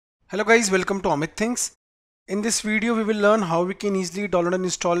Hello guys, welcome to Amit Things. In this video we will learn how we can easily download and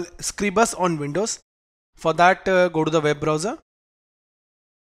install Scribus on Windows. For that go to the web browser.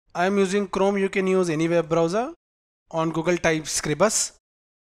 I am using Chrome, you can use any web browser. On Google type Scribus.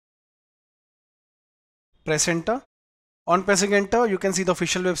 Press enter. On pressing enter you can see the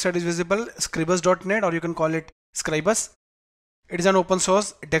official website is visible, scribus.net, or you can call it Scribus. It is an open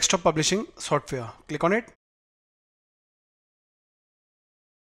source desktop publishing software. Click on it.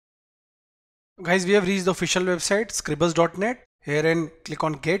 Guys, we have reached the official website scribus.net. Here and click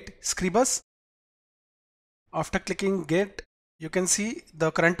on get Scribus. After clicking get, you can see the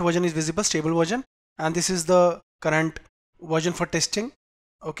current version is visible, stable version, and this is the current version for testing.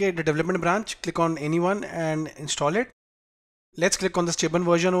 Okay, the development branch, click on anyone and install it. Let's click on the stable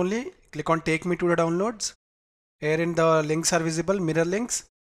version only. Click on take me to the downloads. Herein the links are visible, mirror links.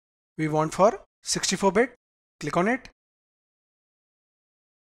 We want for 64-bit. Click on it.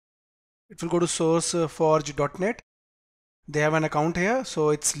 It will go to sourceforge.net. They have an account here, so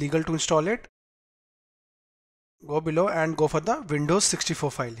it's legal to install it. Go below and go for the Windows 64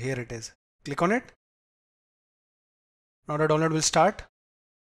 file. Here it is. Click on it. Now the download will start.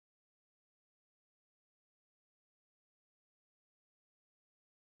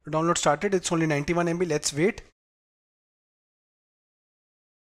 The download started. It's only 91 MB. Let's wait.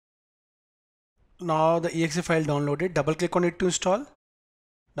 Now the exe file downloaded. Double click on it to install.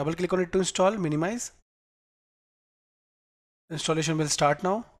 Double click on it to install. Minimize. Installation will start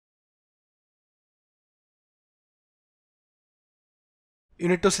now. You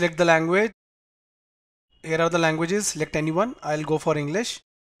need to select the language. Here are the languages. Select anyone. I'll go for English.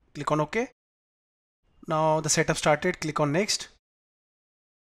 Click on OK. Now the setup started. Click on next.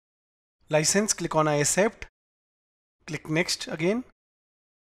 License. Click on I accept. Click next again.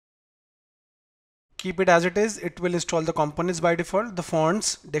 Keep it as it is. It will install the components by default, the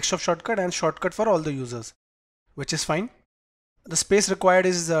fonts, desktop shortcut, and shortcut for all the users, which is fine. The space required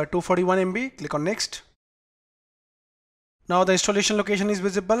is 241 MB. Click on next. Now the installation location is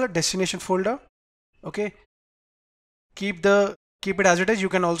visible, destination folder. Okay. Keep it as it is. You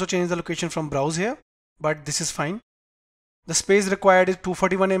can also change the location from browse here, but this is fine. The space required is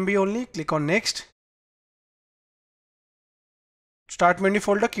 241 MB only. Click on next. Start menu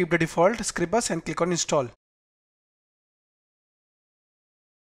folder, keep the default Scribus and click on install.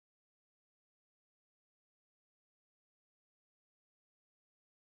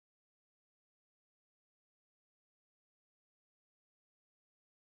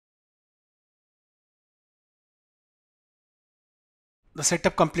 The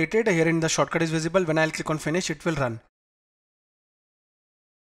setup completed. Here in the shortcut is visible. When I'll click on finish, it will run.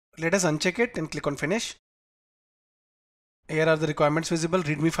 Let us uncheck it and click on finish. Here are the requirements visible,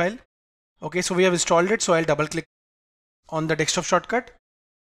 readme file. Okay, so we have installed it. So I'll double click on the desktop shortcut.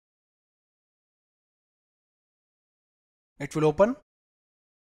 It will open.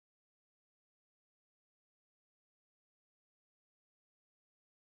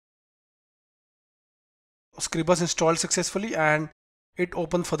 Scribus installed successfully and it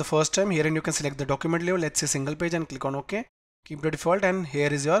opened for the first time. Here and you can select the document layout. Let's say single page and click on OK. Keep the default and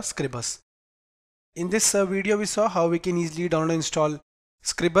here is your Scribus. In this video we saw how we can easily download and install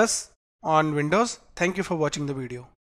Scribus on Windows. Thank you for watching the video.